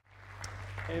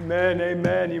Amen,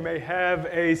 amen. You may have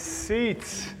a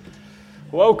seat.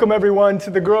 Welcome, everyone, to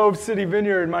the Grove City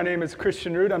Vineyard. My name is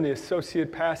Christian Root. I'm the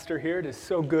associate pastor here. It is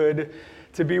so good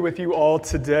to be with you all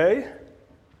today.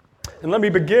 And let me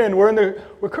begin.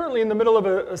 We're currently in the middle of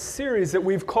a series that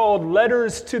we've called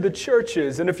Letters to the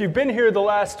Churches. And if you've been here the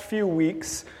last few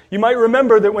weeks, you might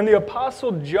remember that when the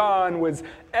Apostle John was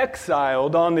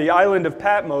exiled on the island of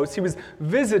Patmos, he was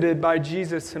visited by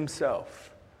Jesus himself.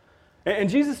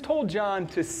 And Jesus told John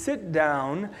to sit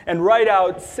down and write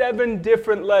out 7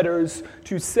 different letters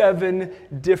to 7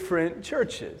 different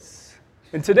churches.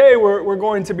 And today we're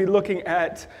going to be looking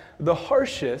at the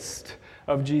harshest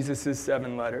of Jesus'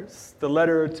 7 letters, the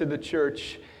letter to the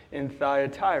church in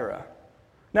Thyatira.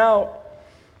 Now,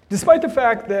 despite the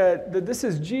fact that this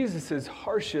is Jesus'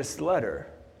 harshest letter,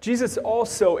 Jesus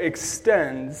also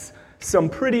extends some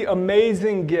pretty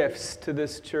amazing gifts to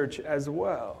this church as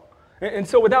well. And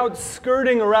so without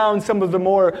skirting around some of the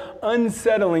more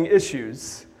unsettling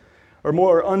issues or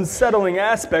more unsettling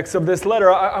aspects of this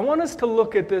letter, I want us to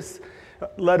look at this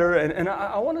letter and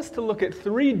I want us to look at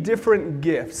 3 different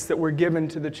gifts that were given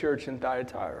to the church in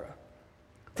Thyatira.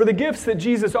 For the gifts that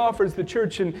Jesus offers the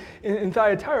church in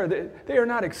Thyatira, they are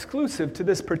not exclusive to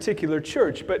this particular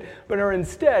church, but are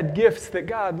instead gifts that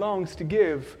God longs to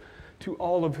give to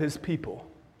all of his people.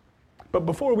 But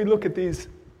before we look at these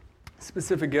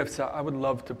specific gifts, I would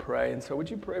love to pray. And so would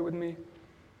you pray with me?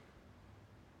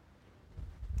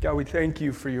 God, we thank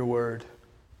you for your word.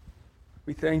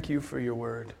 We thank you for your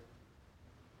word.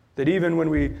 That even when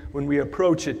we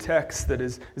approach a text that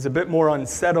is a bit more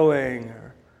unsettling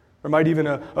or might even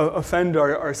offend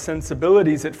our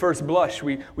sensibilities at first blush,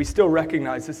 we still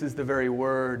recognize this is the very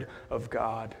word of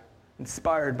God,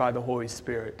 inspired by the Holy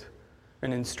Spirit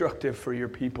and instructive for your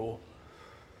people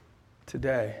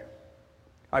today.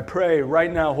 I pray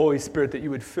right now, Holy Spirit, that you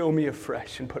would fill me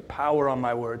afresh and put power on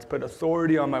my words, put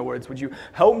authority on my words. Would you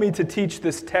help me to teach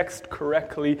this text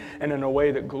correctly and in a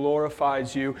way that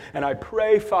glorifies you? And I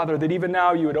pray, Father, that even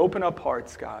now you would open up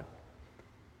hearts, God,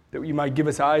 that you might give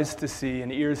us eyes to see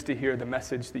and ears to hear the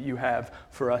message that you have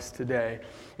for us today.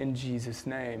 In Jesus'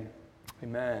 name,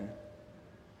 amen.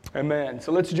 Amen.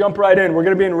 So let's jump right in. We're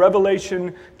going to be in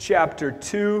Revelation chapter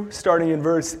 2, starting in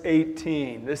verse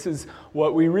 18. This is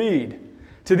what we read.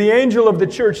 To the angel of the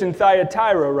church in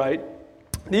Thyatira write,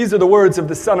 these are the words of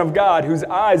the Son of God, whose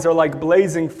eyes are like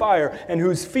blazing fire and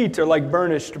whose feet are like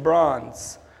burnished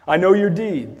bronze. I know your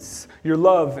deeds, your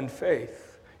love and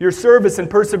faith, your service and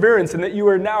perseverance, and that you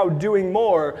are now doing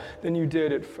more than you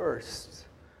did at first.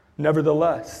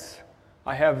 Nevertheless,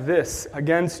 I have this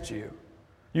against you.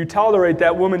 You tolerate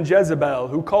that woman Jezebel,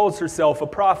 who calls herself a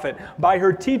prophet. By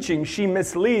her teaching, she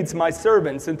misleads my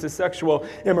servants into sexual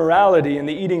immorality and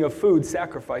the eating of food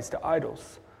sacrificed to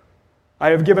idols. I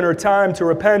have given her time to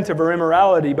repent of her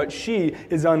immorality, but she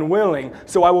is unwilling.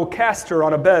 So I will cast her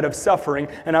on a bed of suffering,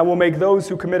 and I will make those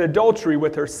who commit adultery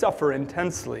with her suffer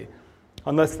intensely,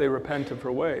 unless they repent of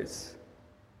her ways.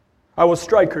 I will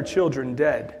strike her children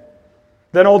dead.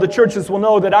 Then all the churches will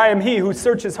know that I am he who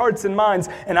searches hearts and minds,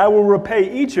 and I will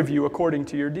repay each of you according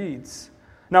to your deeds.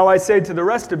 Now I say to the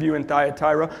rest of you in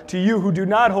Thyatira, to you who do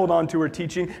not hold on to her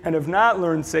teaching and have not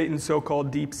learned Satan's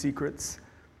so-called deep secrets,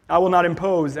 I will not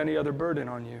impose any other burden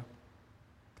on you,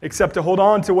 except to hold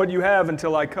on to what you have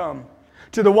until I come.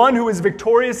 To the one who is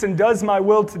victorious and does my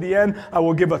will to the end, I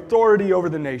will give authority over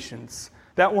the nations.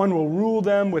 That one will rule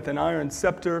them with an iron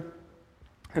scepter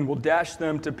and will dash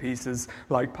them to pieces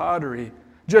like pottery,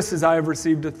 just as I have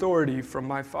received authority from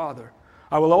my Father.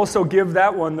 I will also give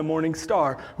that one the morning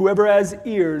star. Whoever has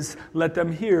ears, let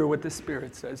them hear what the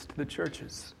Spirit says to the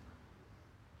churches.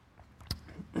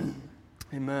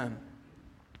 Amen.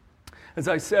 As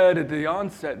I said at the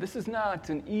onset, this is not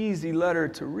an easy letter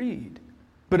to read,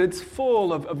 but it's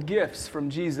full of gifts from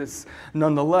Jesus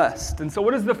nonetheless. And so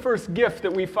what is the first gift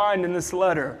that we find in this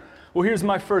letter? Well, here's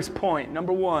my first point.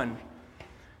 Number 1.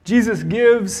 Jesus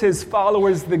gives his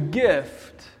followers the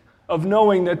gift of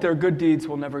knowing that their good deeds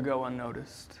will never go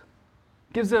unnoticed.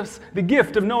 Gives us the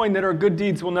gift of knowing that our good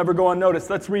deeds will never go unnoticed.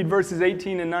 Let's read verses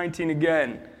 18 and 19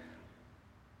 again.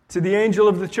 To the angel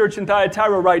of the church in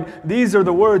Thyatira write, these are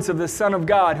the words of the Son of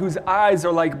God, whose eyes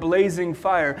are like blazing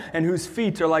fire and whose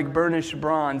feet are like burnished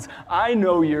bronze. I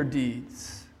know your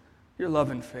deeds, your love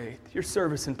and faith, your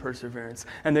service and perseverance,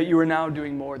 and that you are now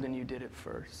doing more than you did at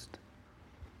first.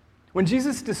 When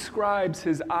Jesus describes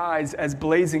his eyes as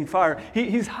blazing fire,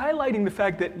 he's highlighting the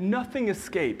fact that nothing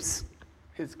escapes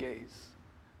his gaze.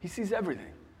 He sees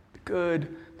everything, the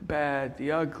good, the bad,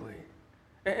 the ugly.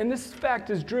 And this fact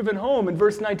is driven home in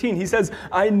verse 19. He says,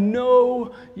 I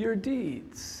know your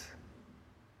deeds.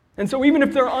 And so even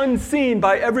if they're unseen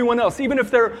by everyone else, even if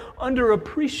they're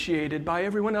underappreciated by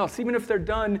everyone else, even if they're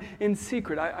done in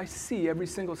secret, I see every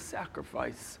single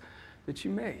sacrifice that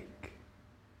you make.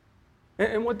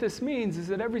 And what this means is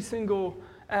that every single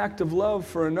act of love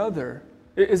for another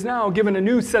is now given a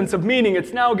new sense of meaning.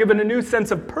 It's now given a new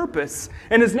sense of purpose,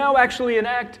 and is now actually an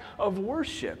act of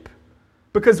worship,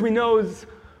 because we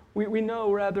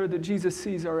know rather that Jesus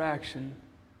sees our action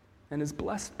and is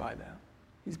blessed by them.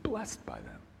 He's blessed by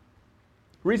them.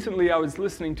 Recently, I was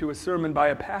listening to a sermon by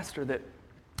a pastor that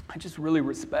I just really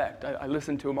respect. I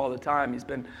listen to him all the time. He's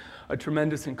been a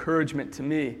tremendous encouragement to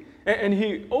me. And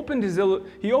he opened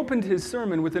his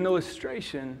sermon with an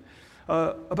illustration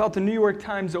about the New York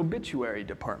Times obituary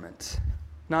department.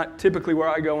 Not typically where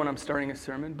I go when I'm starting a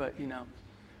sermon, but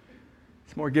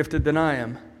he's more gifted than I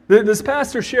am. This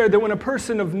pastor shared that when a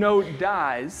person of note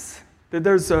dies, that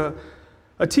there's a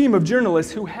team of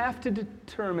journalists who have to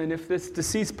determine if this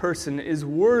deceased person is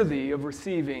worthy of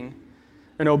receiving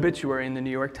an obituary in the New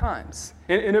York Times.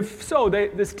 And if so,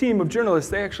 this team of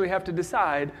journalists, they actually have to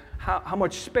decide how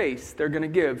much space they're going to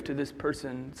give to this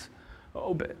person's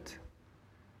obit.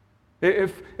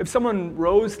 If someone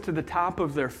rose to the top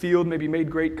of their field, maybe made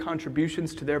great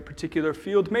contributions to their particular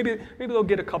field, maybe they'll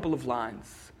get a couple of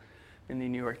lines in the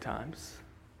New York Times,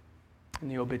 in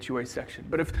the obituary section.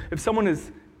 But if someone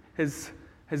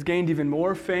has gained even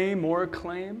more fame, more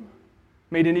acclaim,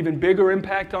 made an even bigger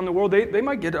impact on the world, they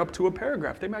might get up to a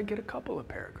paragraph. They might get a couple of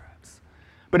paragraphs.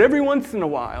 But every once in a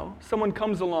while, someone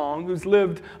comes along who's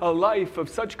lived a life of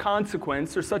such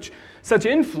consequence or such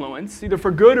influence, either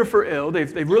for good or for ill.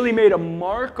 They've really made a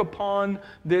mark upon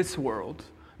this world,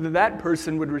 that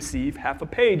person would receive half a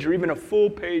page or even a full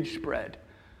page spread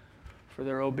for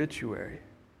their obituary.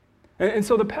 And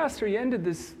so the pastor, he ended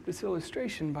this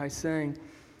illustration by saying,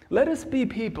 let us be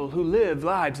people who live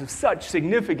lives of such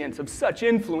significance, of such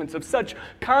influence, of such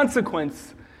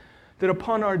consequence, that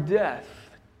upon our death,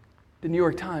 the New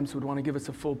York Times would want to give us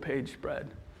a full-page spread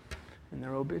in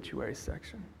their obituary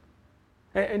section.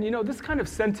 And this kind of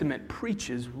sentiment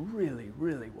preaches really,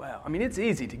 really well. I mean, it's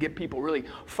easy to get people really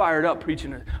fired up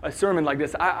preaching a sermon like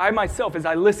this. I myself, as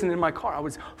I listened in my car, I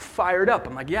was fired up.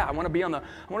 I'm like, yeah, I want to be on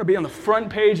the front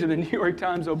page of the New York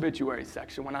Times obituary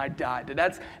section when I die.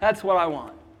 That's what I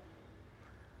want.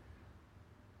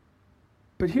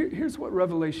 But here's what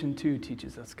Revelation 2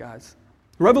 teaches us, guys.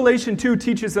 Revelation 2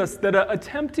 teaches us that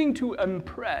attempting to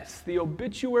impress the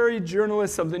obituary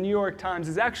journalists of the New York Times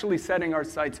is actually setting our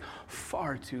sights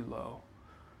far too low.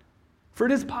 For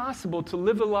it is possible to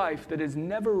live a life that is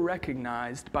never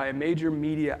recognized by a major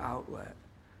media outlet,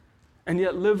 and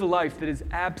yet live a life that is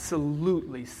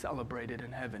absolutely celebrated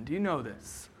in heaven. Do you know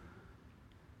this?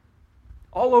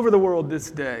 All over the world this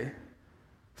day,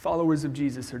 followers of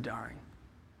Jesus are dying.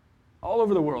 All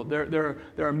over the world, there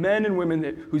are men and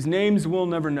women whose names we'll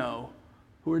never know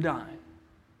who are dying.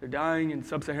 They're dying in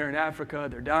sub-Saharan Africa.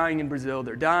 They're dying in Brazil.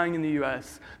 They're dying in the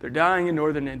U.S. They're dying in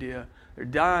northern India. They're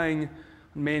dying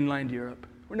in mainland Europe.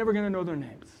 We're never going to know their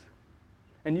names.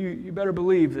 And you better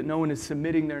believe that no one is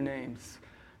submitting their names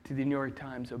to the New York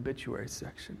Times obituary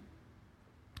section.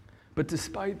 But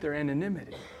despite their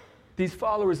anonymity, these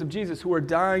followers of Jesus who are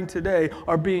dying today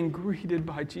are being greeted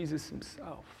by Jesus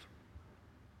himself,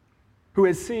 who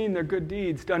has seen their good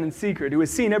deeds done in secret, who has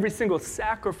seen every single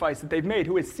sacrifice that they've made,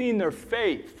 who has seen their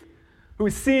faith, who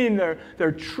has seen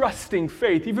their trusting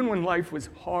faith, even when life was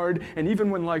hard and even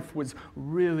when life was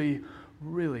really,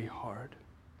 really hard.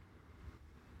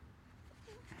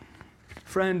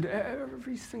 Friend,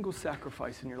 every single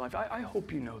sacrifice in your life, I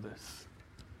hope you know this.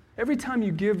 Every time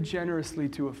you give generously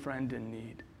to a friend in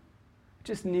need, it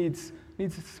just needs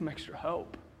some extra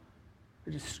help.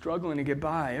 They're just struggling to get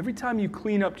by. Every time you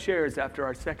clean up chairs after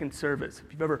our second service,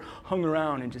 if you've ever hung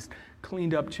around and just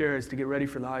cleaned up chairs to get ready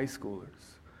for the high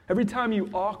schoolers. Every time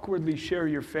you awkwardly share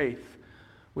your faith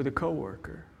with a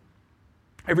coworker.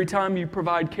 Every time you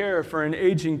provide care for an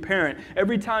aging parent.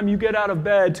 Every time you get out of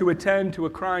bed to attend to a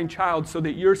crying child so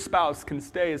that your spouse can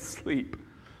stay asleep.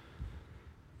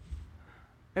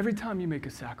 Every time you make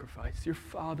a sacrifice, your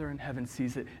Father in heaven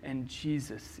sees it, and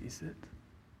Jesus sees it.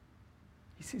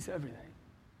 He sees everything.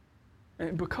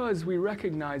 And because we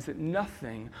recognize that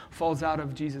nothing falls out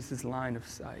of Jesus' line of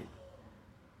sight.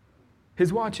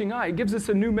 His watching eye gives us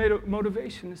a new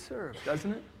motivation to serve,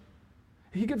 doesn't it?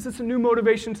 He gives us a new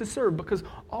motivation to serve because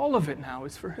all of it now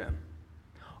is for him.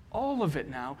 All of it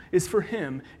now is for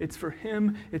him. It's for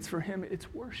him. It's for him.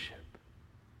 It's worship.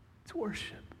 It's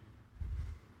worship.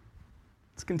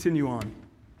 Let's continue on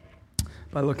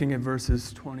by looking at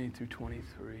verses 20 through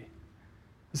 23.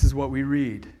 This is what we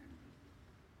read.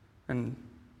 And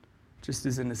Just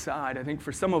as an aside, I think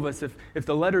for some of us, if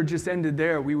the letter just ended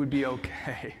there, we would be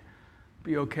okay.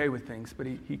 Be okay with things, but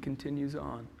he continues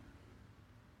on.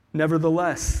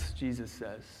 Nevertheless, Jesus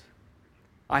says,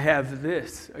 I have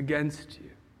this against you.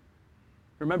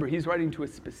 Remember, he's writing to a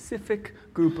specific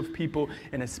group of people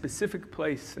in a specific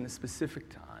place in a specific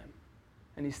time.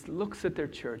 And he looks at their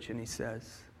church and he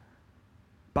says,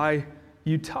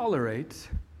 you tolerate,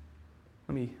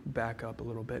 let me back up a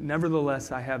little bit.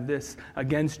 Nevertheless, I have this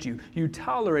against you. You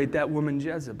tolerate that woman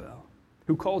Jezebel,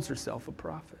 who calls herself a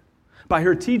prophet. By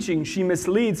her teaching, she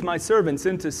misleads my servants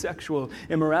into sexual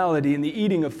immorality and the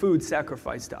eating of food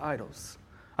sacrificed to idols.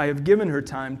 I have given her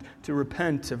time to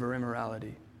repent of her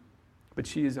immorality, but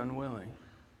she is unwilling.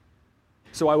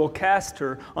 So I will cast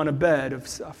her on a bed of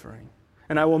suffering,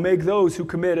 and I will make those who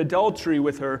commit adultery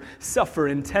with her suffer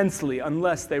intensely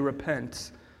unless they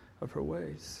repent of her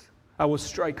ways. I will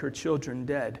strike her children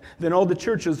dead. Then all the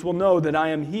churches will know that I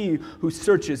am he who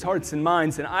searches hearts and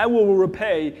minds, and I will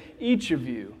repay each of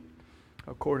you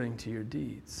according to your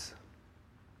deeds.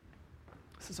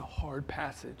 This is a hard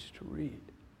passage to read.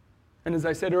 And as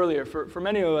I said earlier, for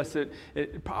many of us,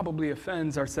 it probably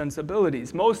offends our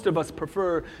sensibilities. Most of us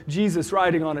prefer Jesus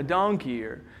riding on a donkey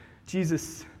or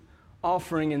Jesus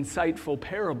offering insightful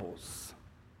parables.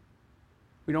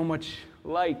 We don't much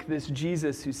like this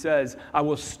Jesus who says, I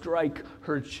will strike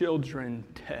her children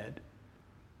dead.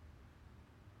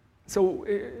 So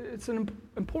it's an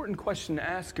important question to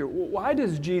ask here. Why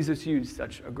does Jesus use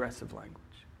such aggressive language?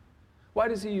 Why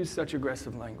does he use such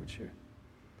aggressive language here?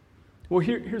 Well,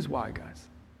 here's why, guys.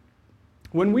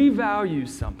 When we value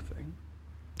something,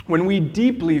 when we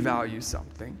deeply value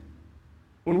something,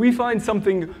 when we find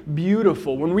something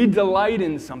beautiful, when we delight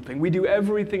in something, we do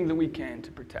everything that we can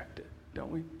to protect it,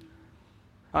 don't we?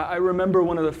 I remember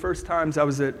one of the first times I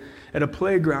was at a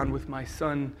playground with my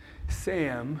son,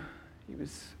 Sam. He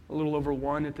was a little over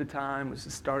 1 at the time, was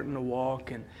just starting to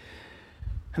walk. And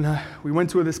we went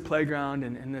to this playground,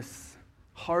 and this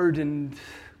hardened,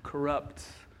 corrupt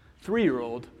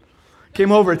 3-year-old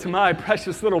came over to my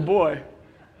precious little boy,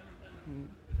 and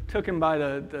took him by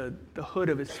the hood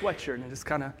of his sweatshirt and just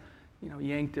kind of,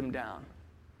 yanked him down.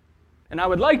 And I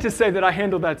would like to say that I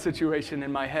handled that situation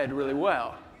in my head really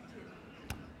well,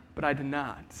 but I did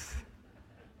not.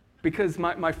 Because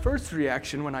my first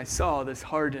reaction when I saw this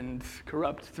hardened,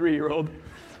 corrupt 3-year-old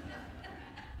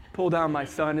pull down my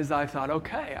son is I thought,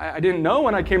 okay, I didn't know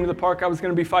when I came to the park I was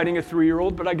going to be fighting a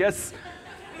 3-year-old, but I guess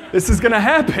this is going to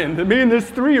happen. Me and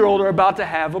this 3-year-old are about to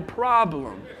have a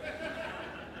problem.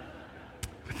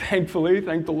 But thankfully,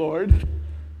 thank the Lord,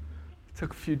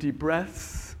 took a few deep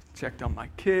breaths, checked on my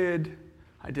kid.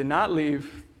 I did not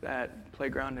leave that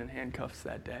playground in handcuffs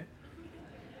that day.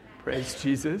 Praise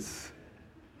Jesus.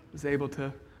 I was able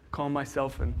to calm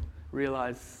myself and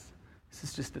realize this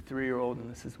is just a 3-year-old and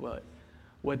this is what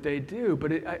they do.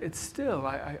 But it's still,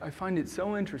 I find it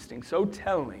so interesting, so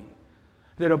telling,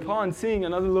 that upon seeing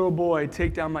another little boy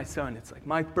take down my son, it's like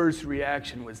my first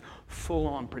reaction was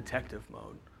full-on protective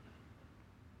mode.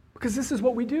 Because this is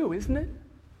what we do, isn't it?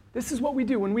 This is what we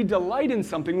do. When we delight in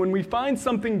something, when we find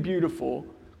something beautiful,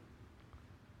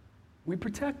 we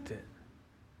protect it.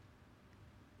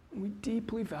 When we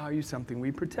deeply value something,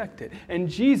 we protect it. And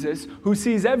Jesus, who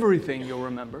sees everything, you'll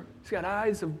remember, he's got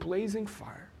eyes of blazing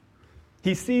fire.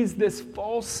 He sees this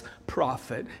false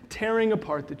prophet tearing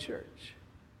apart the church.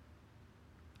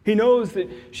 He knows that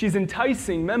she's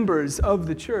enticing members of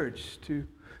the church to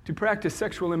practice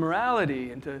sexual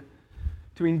immorality and to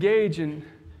engage in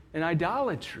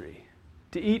idolatry,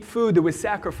 to eat food that was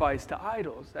sacrificed to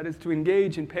idols, that is, to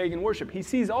engage in pagan worship. He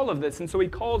sees all of this, and so he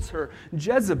calls her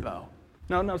Jezebel.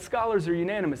 Now, scholars are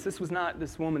unanimous. This was not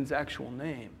this woman's actual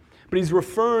name. But he's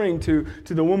referring to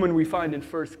the woman we find in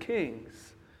 1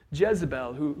 Kings,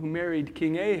 Jezebel, who married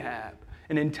King Ahab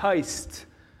and enticed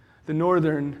the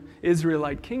northern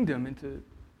Israelite kingdom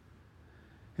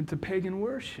into pagan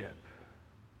worship.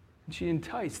 And she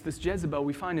enticed, this Jezebel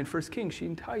we find in 1 Kings, she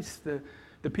enticed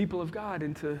the people of God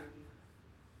into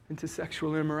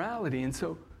sexual immorality. And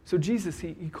so Jesus,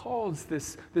 he calls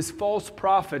this false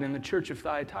prophet in the church of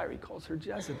Thyatira, he calls her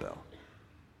Jezebel.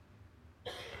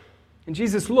 And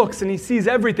Jesus looks and he sees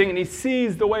everything, and he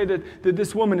sees the way that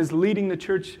this woman is leading the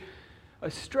church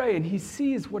astray, and he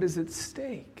sees what is at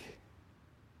stake.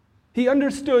 He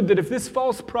understood that if this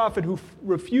false prophet who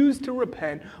refused to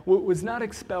repent was not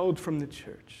expelled from the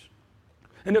church,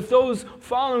 and if those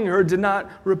following her did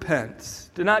not repent,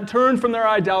 did not turn from their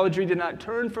idolatry, did not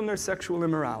turn from their sexual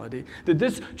immorality, that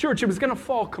this church, it was going to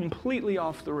fall completely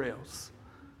off the rails.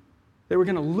 They were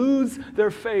going to lose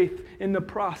their faith in the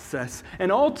process.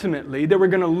 And ultimately, they were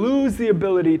going to lose the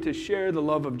ability to share the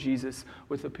love of Jesus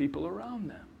with the people around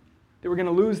them. They were going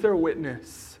to lose their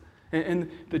witness.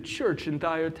 And the church in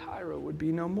Thyatira would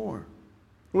be no more.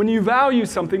 When you value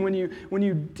something, when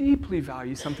you deeply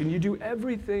value something, you do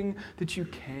everything that you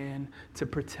can to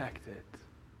protect it.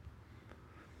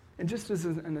 And just as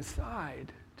an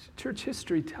aside, church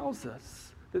history tells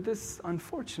us that this,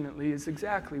 unfortunately, is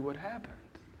exactly what happened.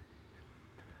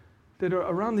 That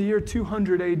around the year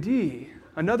 200 AD,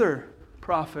 another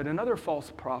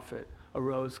false prophet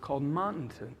arose called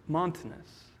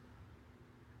Montanus.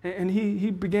 And he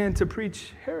began to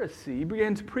preach heresy. He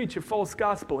began to preach a false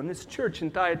gospel. And this church in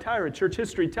Thyatira, church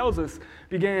history tells us,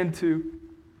 began to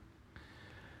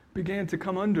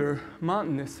come under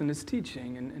Montanus and his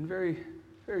teaching. And very,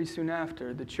 very soon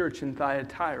after, the church in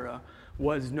Thyatira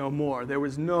was no more. There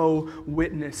was no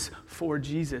witness for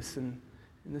Jesus in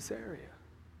this area.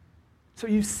 So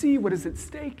you see what is at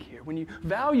stake here. When you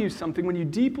value something, when you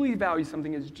deeply value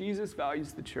something as Jesus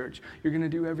values the church, you're going to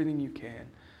do everything you can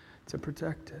to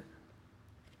protect it.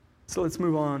 So let's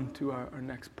move on to our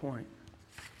next point.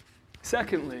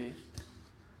 Secondly,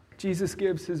 Jesus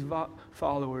gives his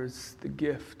followers the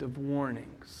gift of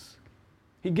warnings.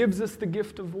 He gives us the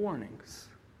gift of warnings.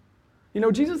 You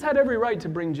know, Jesus had every right to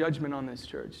bring judgment on this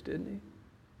church, didn't he?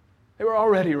 They were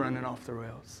already running off the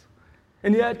rails.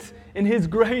 And yet, in his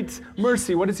great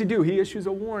mercy, what does he do? He issues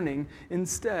a warning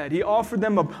instead. He offered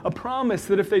them a promise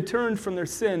that if they turned from their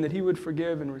sin, that he would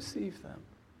forgive and receive them.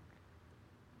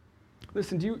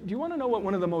 Listen, do you want to know what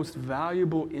one of the most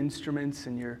valuable instruments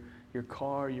in your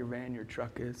car, your van, your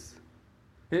truck is?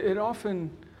 It often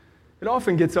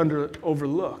gets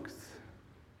overlooked.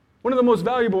 One of the most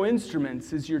valuable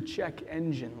instruments is your check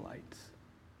engine light.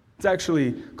 It's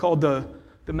actually called the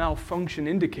malfunction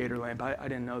indicator lamp. I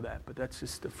didn't know that, but that's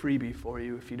just a freebie for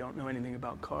you if you don't know anything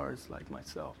about cars like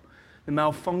myself. The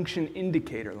malfunction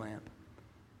indicator lamp.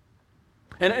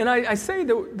 And I say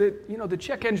that you know, the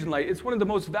check engine light is one of the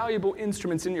most valuable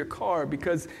instruments in your car,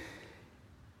 because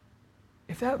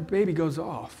if that baby goes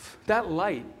off, that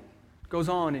light goes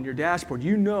on in your dashboard,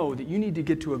 you know that you need to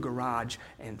get to a garage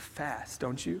and fast,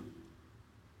 don't you?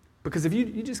 Because if you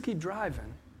just keep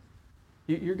driving,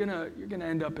 you're gonna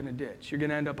end up in a ditch. You're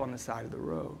gonna end up on the side of the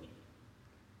road.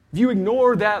 If you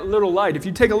ignore that little light, if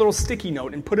you take a little sticky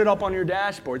note and put it up on your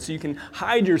dashboard so you can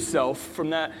hide yourself from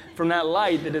that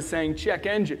light that is saying check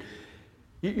engine,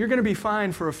 you're going to be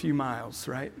fine for a few miles,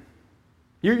 right?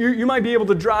 You might be able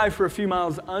to drive for a few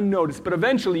miles unnoticed, but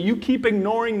eventually you keep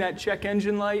ignoring that check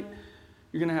engine light,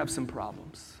 you're going to have some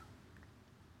problems.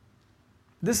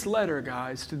 This letter,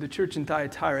 guys, to the church in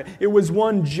Thyatira, it was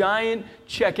one giant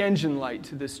check engine light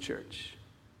to this church.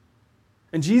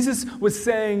 And Jesus was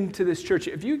saying to this church,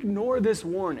 if you ignore this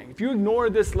warning, if you ignore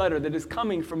this letter that is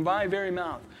coming from my very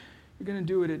mouth, you're going to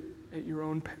do it at your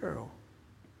own peril.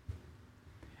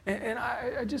 And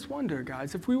I just wonder,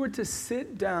 guys, if we were to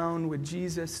sit down with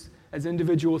Jesus as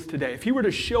individuals today, if he were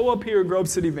to show up here at Grove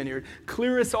City Vineyard,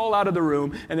 clear us all out of the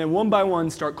room, and then one by one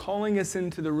start calling us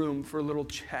into the room for a little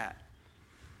chat,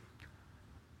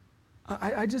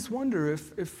 I just wonder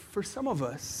if for some of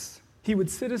us, he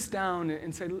would sit us down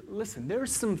and say, listen,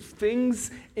 there's some things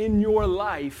in your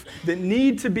life that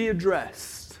need to be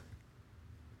addressed.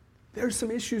 There's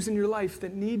some issues in your life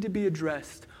that need to be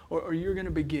addressed, or you're going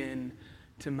to begin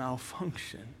to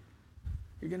malfunction.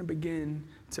 You're going to begin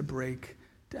to break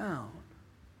down.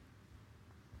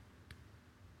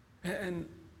 And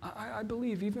I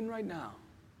believe even right now,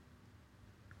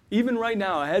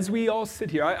 as we all sit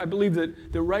here, I believe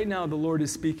that right now the Lord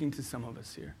is speaking to some of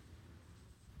us here.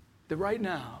 That right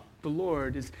now, the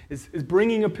Lord is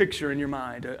bringing a picture in your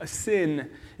mind, a sin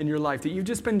in your life that you've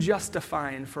just been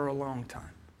justifying for a long time.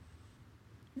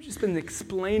 You've just been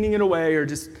explaining it away or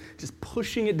just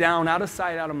pushing it down, out of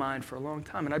sight, out of mind for a long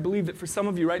time. And I believe that for some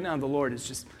of you right now, the Lord is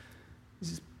just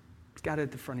got it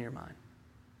at the front of your mind.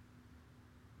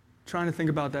 Trying to think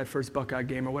about that first Buckeye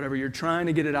game or whatever. You're trying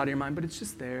to get it out of your mind, but it's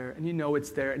just there, and you know it's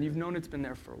there, and you've known it's been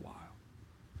there for a while.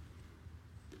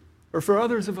 Or for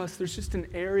others of us, there's just an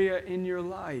area in your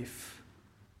life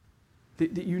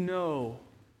that you know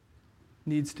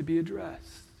needs to be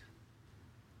addressed.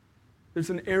 There's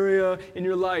an area in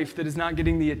your life that is not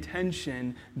getting the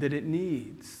attention that it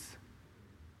needs.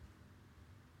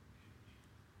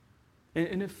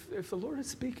 And if the Lord is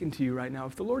speaking to you right now,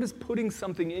 if the Lord is putting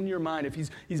something in your mind, if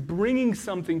He's bringing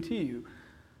something to you,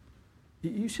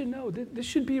 you should know that this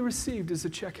should be received as a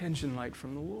check engine light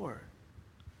from the Lord.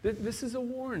 This is a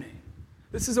warning.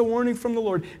 This is a warning from the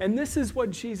Lord. And this is what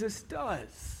Jesus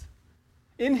does.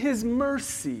 In His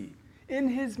mercy, in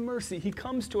his mercy, he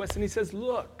comes to us and he says,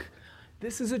 look,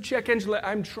 this is a check engine light.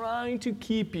 I'm trying to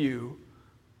keep you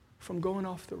from going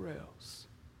off the rails.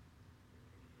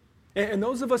 And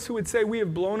those of us who would say we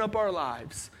have blown up our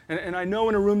lives, and I know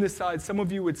in a room this size, some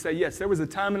of you would say, yes, there was a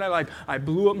time in my life I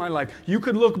blew up my life. You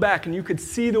could look back and you could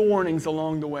see the warnings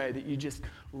along the way that you just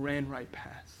ran right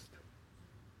past.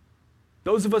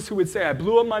 Those of us who would say, I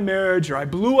blew up my marriage, or I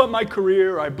blew up my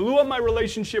career, or I blew up my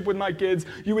relationship with my kids,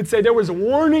 you would say there was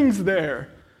warnings there,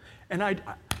 and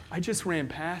I just ran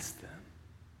past them.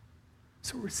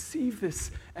 So receive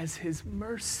this as his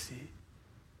mercy.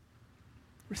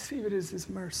 Receive it as his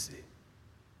mercy.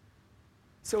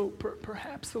 So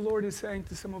perhaps the Lord is saying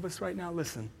to some of us right now,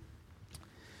 listen,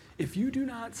 if you do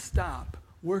not stop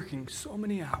working so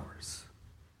many hours,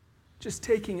 just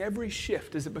taking every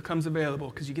shift as it becomes available,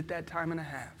 because you get that time and a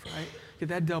half, right? You get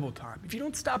that double time. If you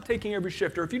don't stop taking every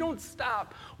shift, or if you don't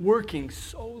stop working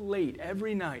so late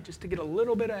every night just to get a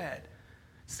little bit ahead,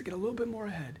 just to get a little bit more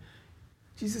ahead,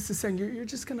 Jesus is saying you're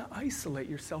just going to isolate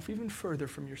yourself even further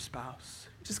from your spouse.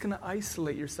 You're just going to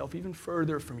isolate yourself even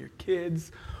further from your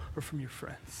kids or from your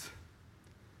friends.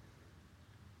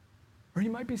 Or you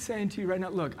might be saying to you right now,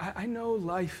 look, I know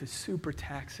life is super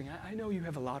taxing. I know you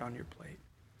have a lot on your plate.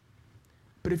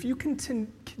 But if you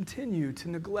continue to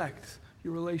neglect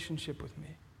your relationship with me,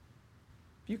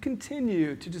 if you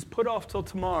continue to just put off till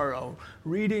tomorrow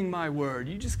reading my word,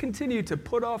 you just continue to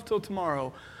put off till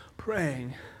tomorrow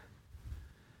praying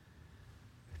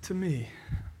to me,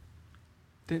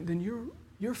 then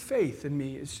your faith in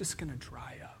me is just going to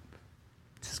dry up.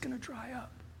 It's just going to dry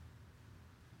up.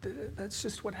 That's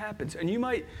just what happens. And you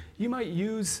might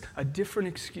use a different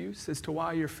excuse as to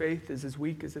why your faith is as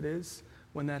weak as it is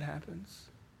when that happens.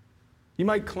 You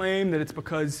might claim that it's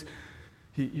because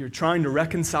you're trying to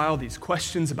reconcile these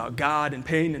questions about God and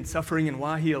pain and suffering and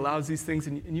why he allows these things,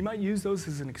 and you might use those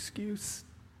as an excuse.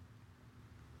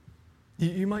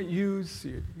 You might use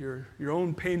your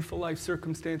own painful life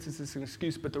circumstances as an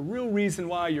excuse, but the real reason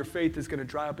why your faith is going to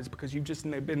dry up is because you've just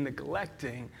been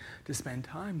neglecting to spend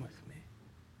time with me.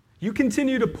 You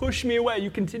continue to push me away. You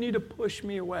continue to push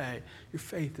me away. Your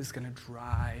faith is going to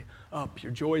dry up.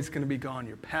 Your joy is going to be gone.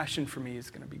 Your passion for me is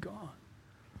going to be gone.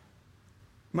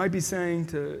 You might be saying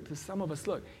to some of us,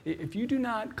 look, if you do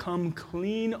not come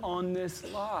clean on this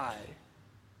lie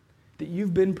that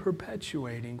you've been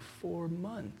perpetuating for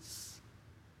months,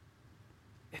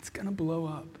 it's going to blow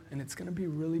up, and it's going to be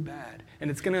really bad.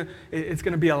 And it's going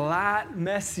to be a lot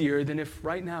messier than if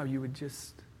right now you would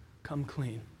just come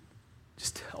clean.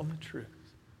 Just tell the truth.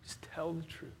 Just tell the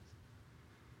truth.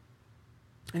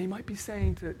 And he might be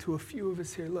saying to a few of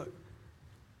us here, look,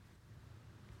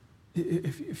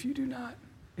 if you do not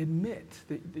admit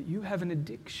that you have an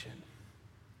addiction,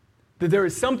 that there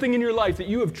is something in your life that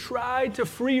you have tried to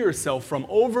free yourself from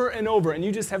over and over, and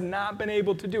you just have not been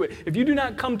able to do it. If you do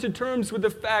not come to terms with the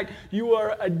fact you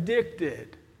are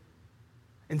addicted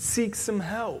and seek some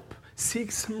help,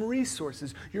 seek some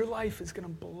resources, your life is going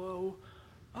to blow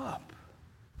up.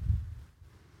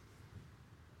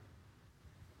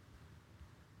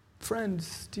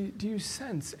 Friends, do you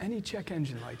sense any check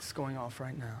engine lights going off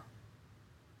right now?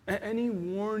 Any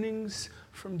warnings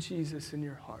from Jesus in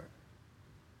your heart?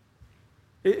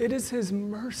 It is his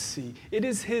mercy. It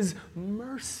is his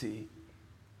mercy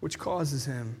which causes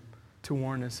him to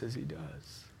warn us as he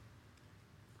does.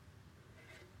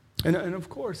 And of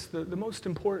course, the most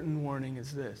important warning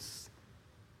is this.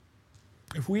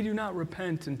 If we do not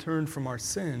repent and turn from our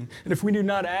sin, and if we do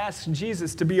not ask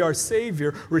Jesus to be our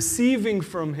Savior, receiving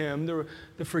from him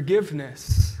the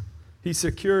forgiveness he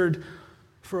secured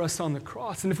for us on the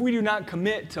cross, and if we do not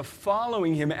commit to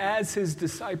following him as his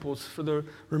disciples for the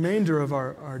remainder of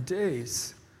our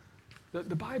days,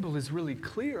 the Bible is really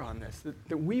clear on this,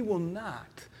 that we will not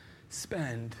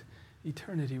spend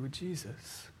eternity with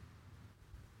Jesus.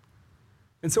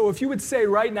 And so if you would say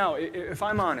right now, if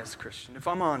I'm honest, Christian, if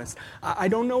I'm honest, I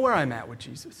don't know where I'm at with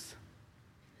Jesus.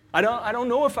 I don't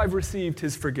know if I've received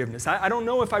his forgiveness. I don't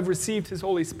know if I've received his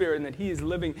Holy Spirit and that he is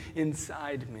living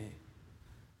inside me.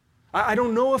 I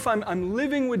don't know if I'm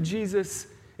living with Jesus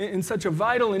in such a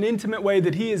vital and intimate way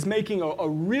that he is making a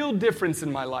real difference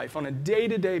in my life on a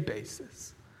day-to-day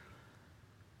basis.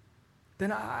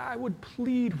 Then I would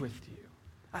plead with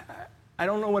you. I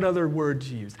don't know what other word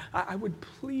to use. I would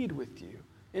plead with you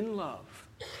in love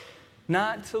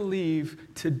not to leave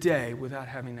today without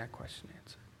having that question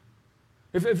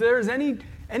answered. If there is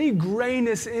any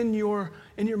grayness in your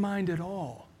mind at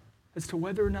all as to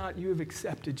whether or not you have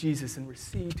accepted Jesus and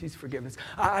received his forgiveness,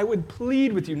 I would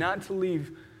plead with you not to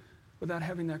leave without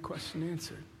having that question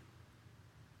answered.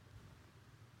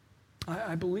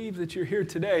 I believe that you're here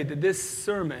today, that this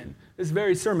sermon, this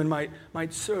very sermon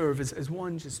might serve as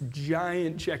one just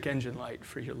giant check engine light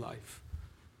for your life.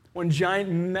 One giant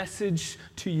message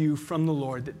to you from the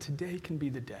Lord that today can be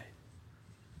the day.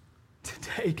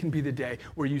 Today can be the day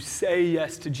where you say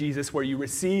yes to Jesus, where you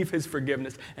receive his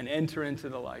forgiveness and enter into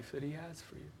the life that he has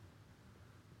for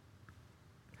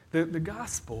you. The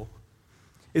gospel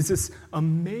is this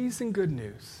amazing good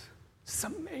news. It's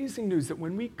amazing news that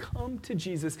when we come to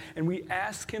Jesus and we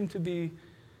ask him to be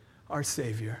our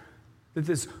Savior, that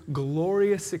this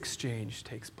glorious exchange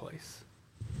takes place.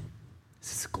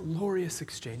 This glorious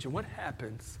exchange. And what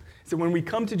happens is that when we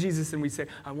come to Jesus and we say,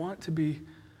 I want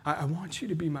you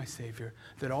to be my Savior,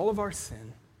 that all of our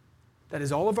sin, that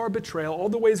is all of our betrayal, all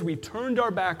the ways we turned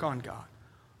our back on God,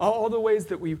 all the ways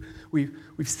that we've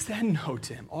said no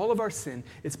to him, all of our sin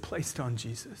is placed on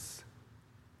Jesus.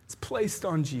 It's placed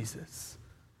on Jesus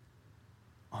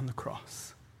on the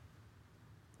cross,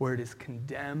 where it is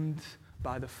condemned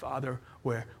by the Father,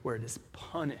 where it is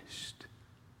punished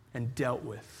and dealt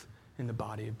with in the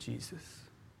body of Jesus.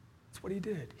 That's what he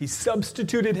did. He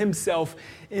substituted himself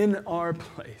in our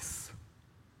place.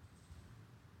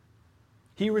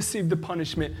 He received the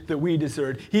punishment that we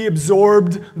deserved. He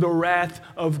absorbed the wrath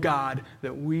of God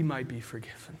that we might be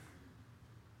forgiven.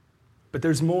 But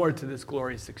there's more to this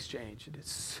glorious exchange. It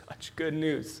is such good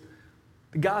news.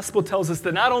 The gospel tells us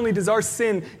that not only does our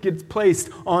sin get placed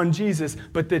on Jesus,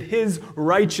 but that his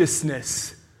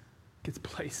righteousness gets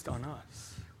placed on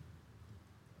us.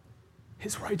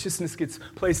 His righteousness gets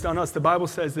placed on us. The Bible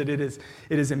says that it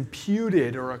is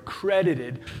imputed or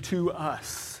accredited to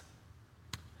us.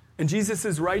 And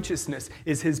Jesus' righteousness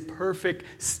is his perfect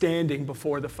standing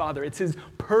before the Father. It's his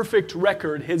perfect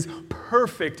record, his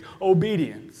perfect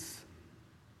obedience.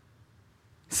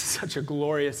 This is such a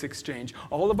glorious exchange.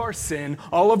 All of our sin,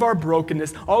 all of our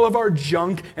brokenness, all of our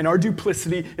junk and our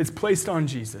duplicity is placed on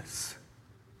Jesus.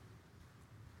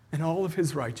 And all of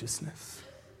his righteousness,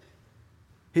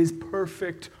 his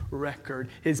perfect record,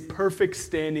 his perfect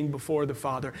standing before the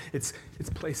Father, it's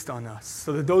placed on us.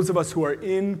 So that those of us who are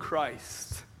in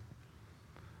Christ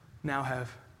now have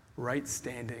right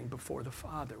standing before the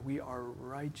Father. We are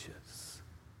righteous.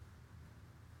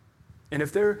 And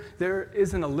if there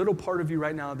isn't a little part of you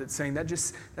right now that's saying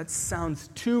that sounds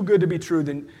too good to be true,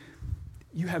 then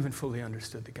you haven't fully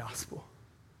understood the gospel.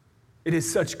 It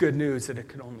is such good news that it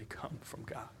can only come from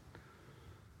God.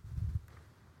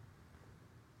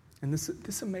 And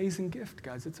this amazing gift,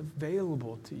 guys, it's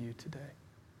available to you today.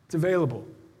 It's available.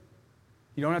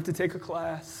 You don't have to take a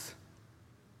class.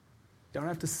 You don't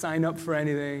have to sign up for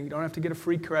anything. You don't have to get a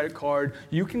free credit card.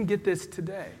 You can get this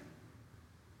today.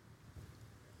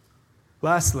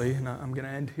 Lastly, and I'm going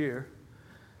to end here,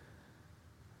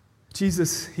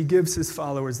 Jesus, he gives his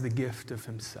followers the gift of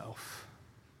himself.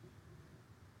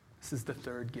 This is the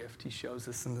third gift he shows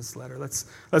us in this letter. Let's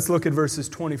look at verses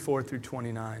 24 through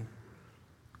 29.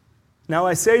 Now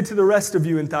I say to the rest of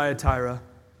you in Thyatira,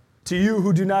 to you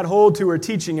who do not hold to her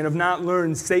teaching and have not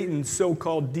learned Satan's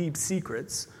so-called deep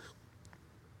secrets,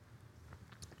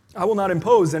 I will not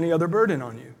impose any other burden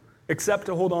on you, except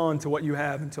to hold on to what you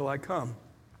have until I come.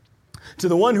 To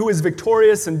the one who is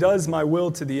victorious and does my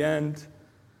will to the end,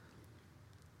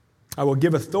 I will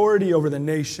give authority over the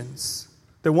nations.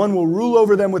 The one will rule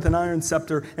over them with an iron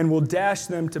scepter and will dash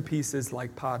them to pieces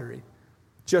like pottery,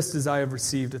 just as I have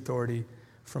received authority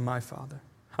from my Father.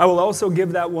 I will also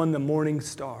give that one the morning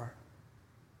star.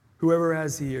 Whoever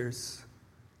has ears,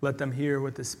 let them hear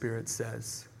what the Spirit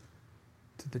says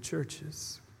to the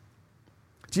churches.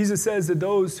 Jesus says that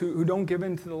those who don't give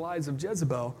in to the lies of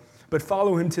Jezebel, but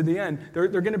follow him to the end, they're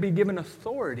going to be given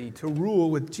authority to rule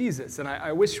with Jesus. And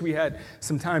I wish we had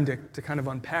some time to kind of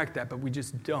unpack that, but we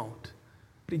just don't.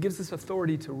 But he gives us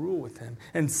authority to rule with him.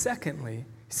 And secondly,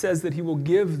 he says that he will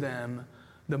give them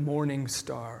the morning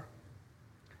star.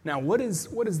 Now, what is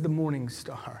the morning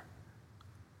star?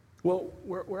 Well,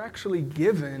 we're actually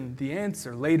given the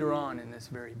answer later on in this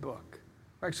very book.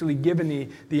 We're actually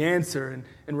given the answer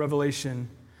in Revelation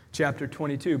chapter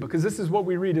 22, because this is what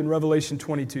we read in Revelation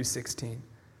 22:16. It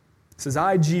says,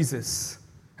 I, Jesus,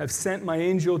 have sent my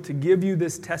angel to give you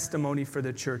this testimony for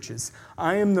the churches.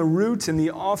 I am the root and the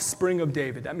offspring of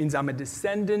David. That means I'm a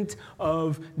descendant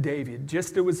of David,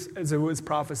 just as it was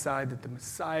prophesied that the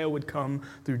Messiah would come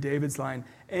through David's line.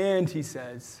 And he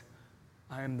says,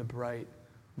 I am the bright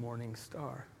morning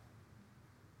star.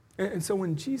 And so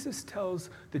when Jesus tells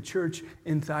the church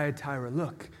in Thyatira,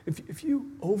 look, if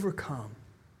you overcome,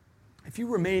 if you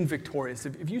remain victorious,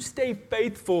 if you stay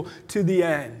faithful to the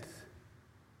end,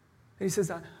 and he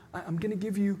says, I'm going to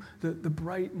give you the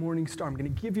bright morning star. I'm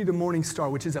going to give you the morning star,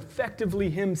 which is effectively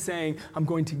him saying, I'm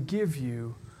going to give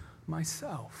you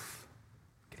myself.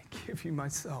 I'm going to give you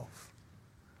myself.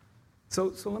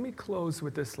 So let me close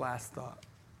with this last thought.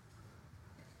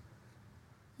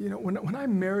 You know, when I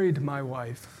married my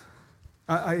wife,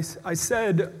 I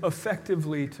said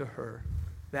effectively to her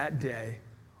that day,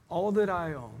 all that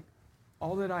I own,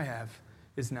 all that I have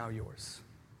is now yours.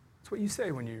 That's what you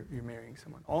say when you're marrying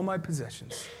someone. All my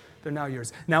possessions, they're now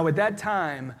yours. Now, at that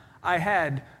time, I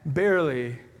had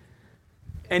barely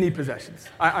any possessions.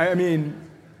 I mean,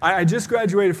 I just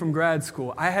graduated from grad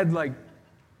school. I had like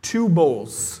 2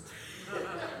 bowls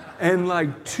and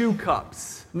like 2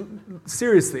 cups.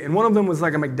 Seriously. And one of them was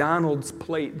like a McDonald's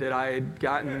plate that I had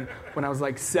gotten when I was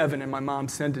like 7, and my mom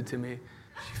sent it to me.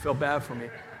 She felt bad for me.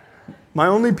 My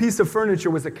only piece of furniture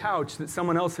was a couch that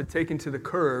someone else had taken to the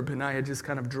curb, and I had just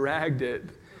kind of dragged it.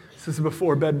 This is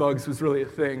before bed bugs was really a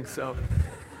thing, so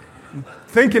I'm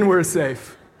thinking we're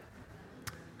safe.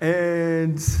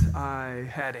 And I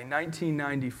had a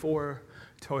 1994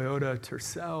 Toyota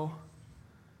Tercel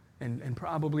and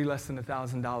probably less than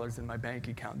 $1,000 in my bank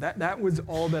account. That was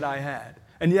all that I had.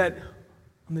 And yet,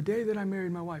 on the day that I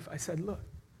married my wife, I said, look,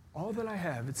 all that I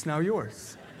have, it's now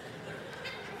yours.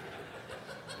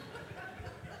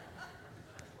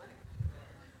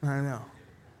 I know.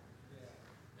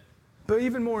 But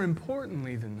even more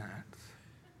importantly than that,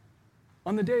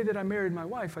 on the day that I married my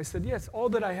wife, I said, yes, all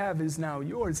that I have is now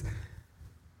yours.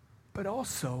 But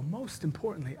also, most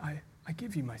importantly, I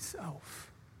give you myself.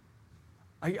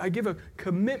 I give a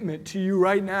commitment to you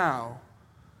right now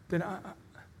that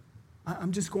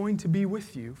I'm just going to be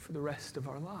with you for the rest of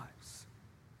our lives.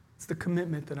 It's the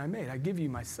commitment that I made. I give you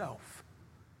myself.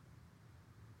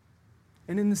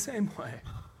 And in the same way,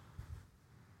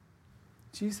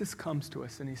 Jesus comes to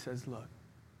us and he says, look,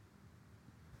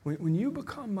 when you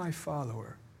become my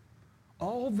follower,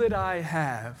 all that I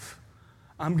have,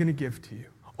 I'm going to give to you.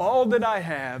 All that I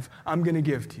have, I'm going to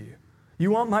give to you.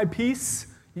 You want my peace?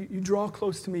 You draw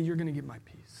close to me, you're going to get my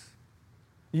peace.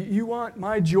 You want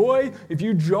my joy? If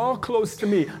you draw close to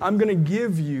me, I'm going to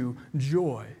give you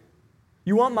joy.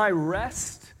 You want my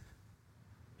rest?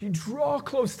 You draw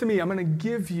close to me, I'm going to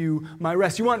give you my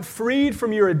rest. You want freed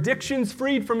from your addictions,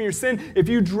 freed from your sin? If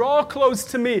you draw close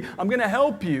to me, I'm going to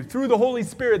help you through the Holy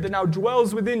Spirit that now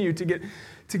dwells within you to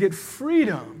get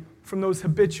freedom from those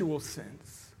habitual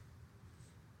sins.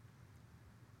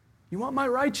 You want my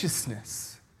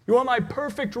righteousness? You want my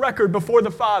perfect record before the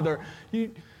Father?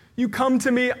 You come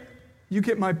to me, you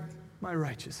get my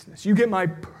righteousness. You get my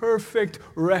perfect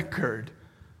record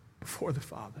before the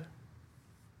Father.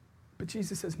 But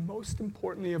Jesus says, most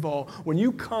importantly of all, when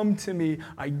you come to me,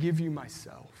 I give you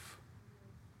myself.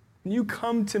 When you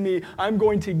come to me, I'm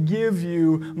going to give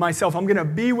you myself. I'm going to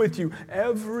be with you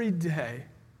every day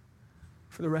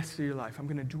for the rest of your life. I'm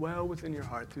going to dwell within your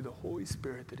heart through the Holy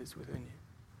Spirit that is within you.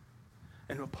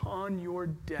 And upon your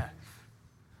death,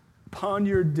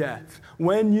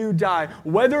 when you die,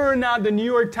 whether or not the New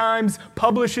York Times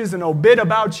publishes an obit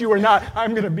about you or not,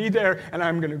 I'm going to be there and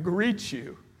I'm going to greet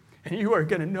you. And you are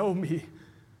going to know me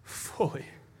fully,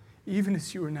 even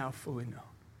as you are now fully known.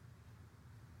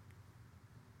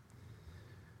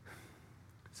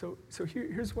 So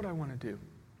here's what I want to do.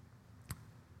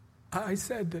 I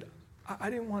said that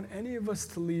I didn't want any of us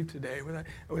to leave today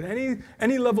with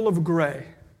any level of gray,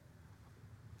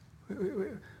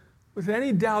 with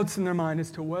any doubts in their mind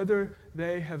as to whether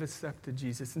they have accepted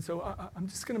Jesus. And so I'm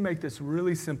just going to make this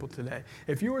really simple today.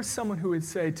 If you are someone who would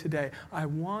say today, I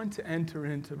want to enter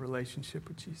into a relationship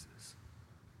with Jesus.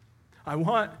 I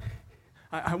want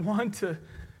to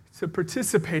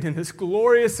participate in this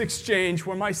glorious exchange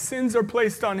where my sins are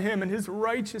placed on him and his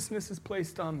righteousness is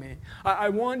placed on me. I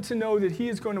want to know that he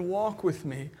is going to walk with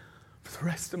me for the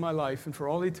rest of my life and for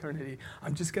all eternity.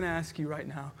 I'm just going to ask you right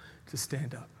now to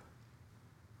stand up.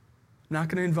 I'm not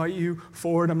going to invite you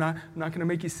forward. I'm not going to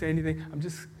make you say anything.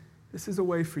 This is a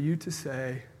way for you to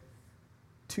say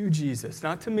to Jesus,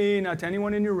 not to me, not to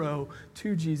anyone in your row,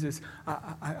 to Jesus,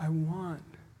 I want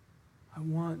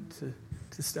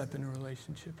to step in a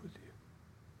relationship with you.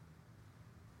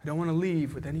 I don't want to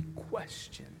leave with any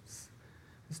questions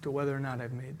as to whether or not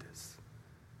I've made this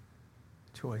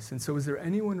choice. And so is there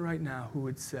anyone right now who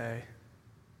would say,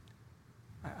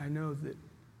 I know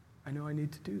I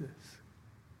need to do this?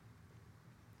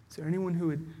 Is there anyone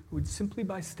who would simply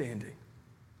by standing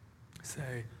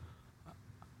say,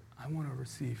 I want to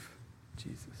receive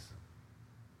Jesus?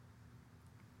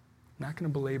 I'm not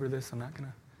going to belabor this. I'm not going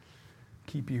to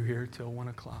keep you here till 1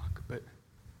 o'clock, but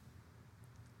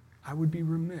I would be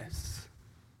remiss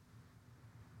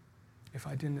if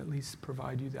I didn't at least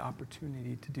provide you the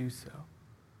opportunity to do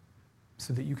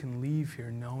so that you can leave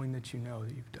here knowing that you know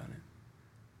that you've done it.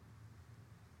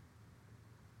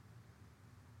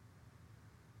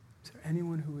 Is there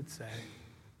anyone who would say,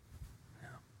 no,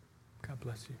 God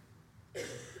bless you?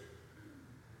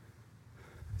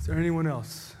 Is there anyone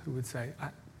else who would say,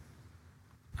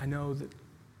 I know that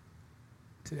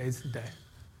today's the day?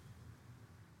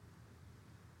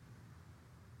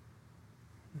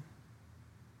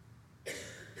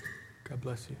 God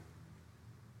bless you.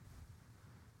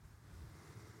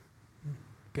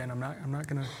 Again, I'm not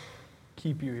going to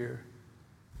keep you here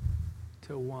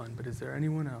till 1, but is there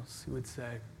anyone else who would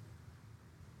say,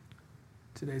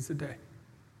 today's the day?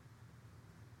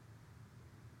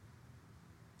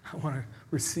 I want to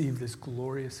receive this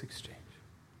glorious exchange.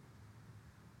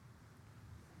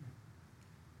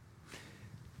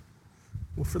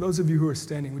 Well, for those of you who are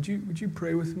standing, would you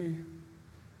pray with me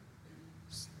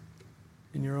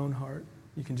in your own heart?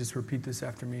 You can just repeat this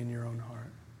after me in your own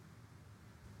heart.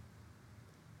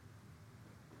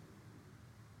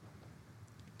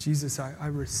 Jesus, I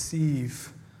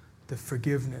receive the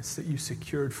forgiveness that you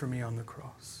secured for me on the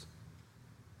cross.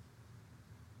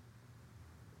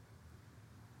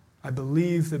 I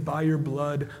believe that by your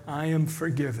blood I am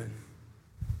forgiven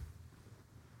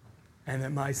and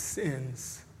that my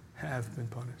sins have been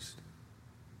punished.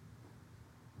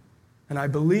 And I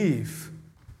believe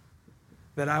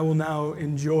that I will now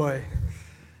enjoy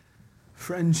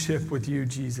friendship with you,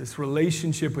 Jesus,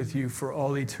 relationship with you for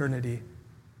all eternity.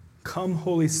 Come,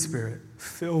 Holy Spirit,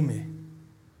 fill me.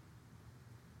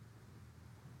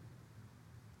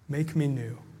 Make me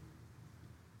new.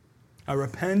 I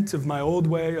repent of my old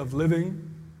way of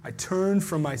living. I turn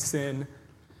from my sin,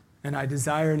 and I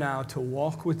desire now to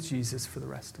walk with Jesus for the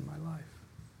rest of my life.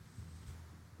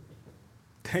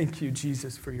 Thank you,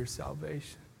 Jesus, for your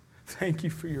salvation. Thank you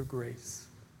for your grace.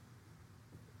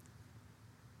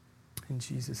 In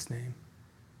Jesus' name,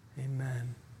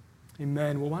 amen.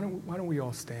 Amen. Well, why don't we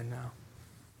all stand now?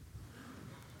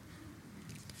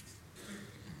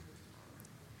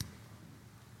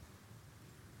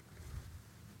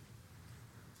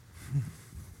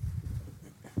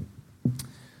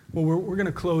 Well, we're going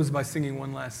to close by singing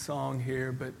one last song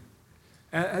here, but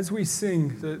as we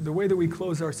sing, the way that we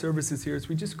close our services here is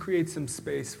we just create some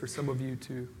space for some of you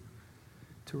to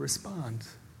respond.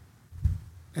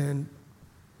 And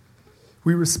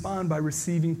we respond by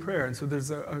receiving prayer. And so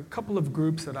there's a couple of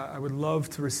groups that I would love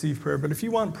to receive prayer. But if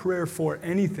you want prayer for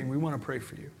anything, we want to pray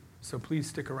for you. So please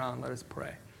stick around. Let us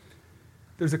pray.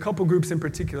 There's a couple groups in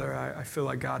particular I feel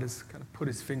like God has kind of put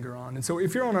his finger on. And so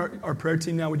if you're on our prayer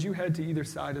team now, would you head to either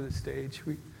side of the stage?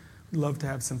 We'd love to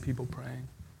have some people praying.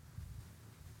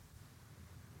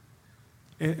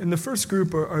 And the first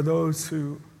group are those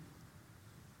who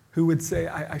would say,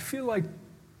 I feel like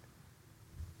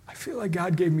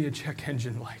God gave me a check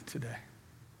engine light today.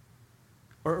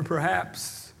 Or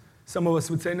perhaps some of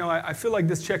us would say, no, I feel like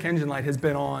this check engine light has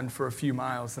been on for a few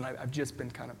miles and I've just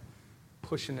been kind of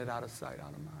pushing it out of sight,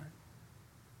 out of mind.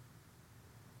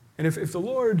 And if the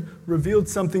Lord revealed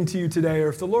something to you today, or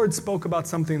if the Lord spoke about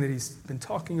something that he's been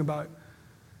talking about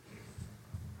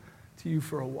to you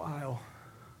for a while,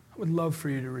 I would love for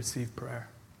you to receive prayer.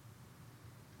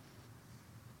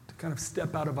 To kind of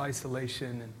step out of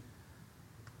isolation and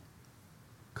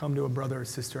come to a brother or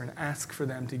sister and ask for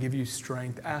them to give you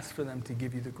strength, ask for them to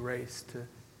give you the grace to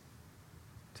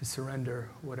surrender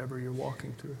whatever you're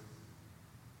walking through.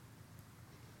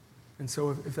 And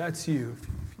so if that's you,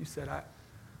 if you said,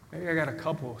 maybe I got a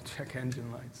couple check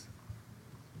engine lights,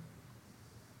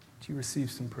 would you receive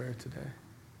some prayer today?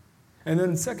 And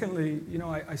then secondly,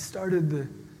 I started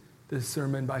the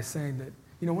sermon by saying that,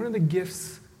 one of the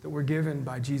gifts that we're given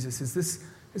by Jesus is this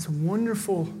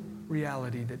wonderful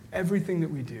reality that everything that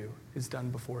we do is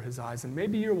done before his eyes. And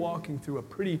maybe you're walking through a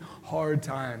pretty hard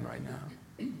time right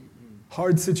now.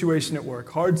 Hard situation at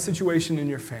work, hard situation in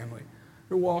your family.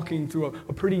 You're walking through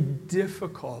a pretty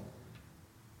difficult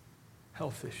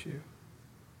health issue.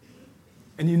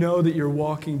 And you know that you're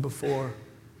walking before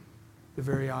the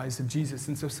very eyes of Jesus.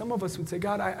 And so some of us would say,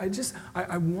 God,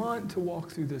 I want to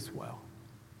walk through this well.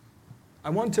 I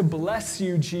want to bless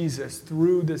you, Jesus,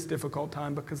 through this difficult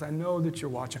time because I know that you're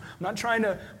watching. I'm not trying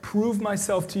to prove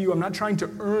myself to you. I'm not trying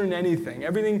to earn anything.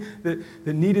 Everything that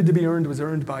needed to be earned was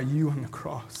earned by you on the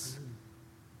cross.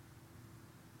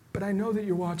 But I know that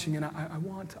you're watching, and I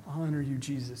want to honor you,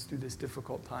 Jesus, through this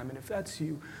difficult time. And if that's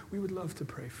you, we would love to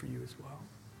pray for you as well.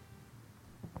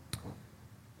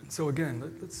 And so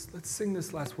again, let's sing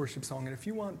this last worship song. And if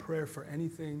you want prayer for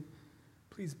anything,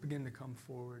 please begin to come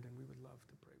forward, and we would